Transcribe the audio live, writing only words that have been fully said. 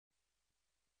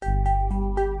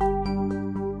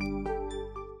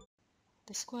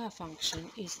The square function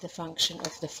is the function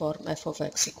of the form f of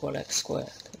x equal x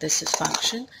squared. This is a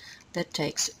function that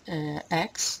takes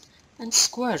x and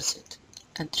squares it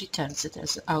and returns it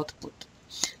as output.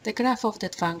 The graph of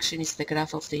that function is the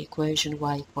graph of the equation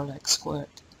y equal x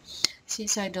squared.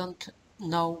 Since I don't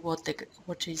know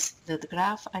what is the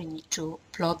graph, I need to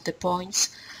plot the points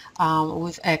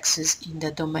with x's in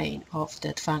the domain of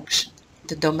that function.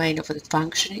 The domain of that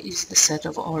function is the set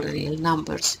of all real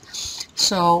numbers.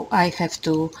 So I have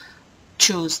to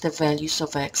choose the values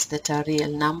of x that are real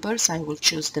numbers. I will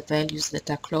choose the values that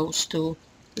are close to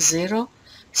 0,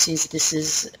 since this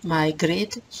is my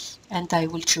grid, and I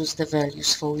will choose the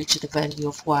values for which the value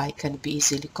of y can be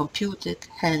easily computed.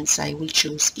 Hence I will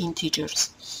choose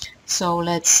integers. So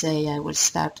let's say I will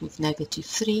start with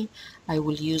 -3. I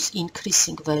will use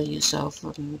increasing values of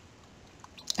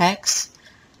x,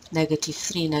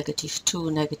 -3,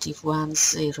 -2, -1,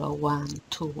 0, 1,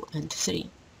 2, and 3.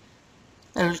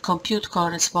 I will compute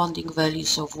corresponding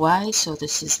values of y, so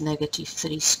this is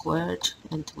 -3 squared,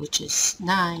 and which is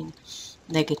 9,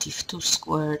 -2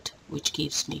 squared, which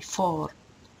gives me 4,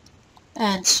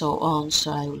 and so on.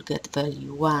 So I will get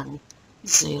value 1,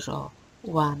 0,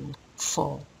 1,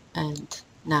 4, and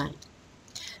 9.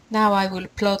 Now I will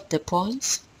plot the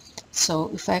points.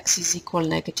 So if x is equal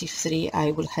 -3,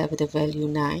 I will have the value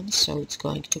 9, so it's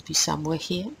going to be somewhere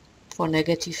here. For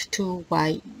 -2,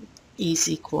 y is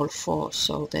equal 4,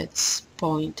 so that's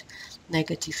point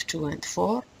 -2 and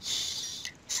 4.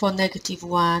 For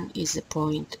 -1 is the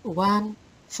point 1,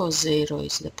 for 0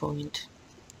 is the point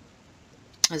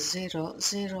 0,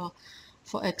 0.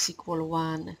 For x equal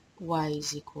 1, y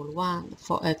is equal 1.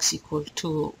 For x equal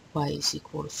 2, y is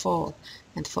equal 4.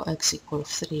 And for x equal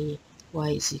 3,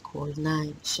 y is equal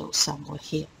 9, so somewhere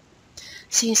here.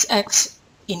 Since x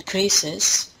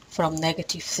increases from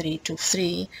 -3 to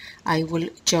 3, I will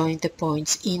join the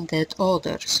points in that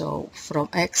order. So from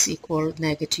x equal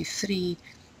 -3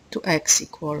 to x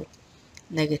equal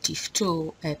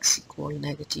 -2, x equal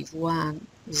 -1,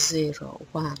 0,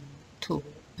 1, 2,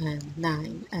 and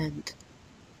 9, and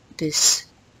this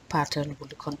pattern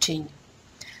will continue.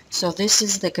 So this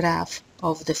is the graph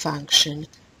of the function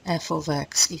f of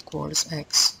x equals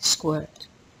x squared.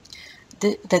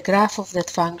 The graph of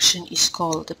that function is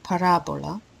called a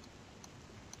parabola.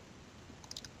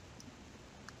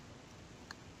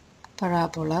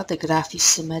 The graph is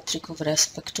symmetric with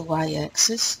respect to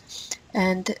y-axis,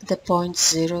 and the point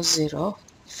 0, 0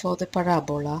 for the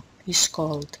parabola is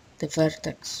called the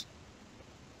vertex.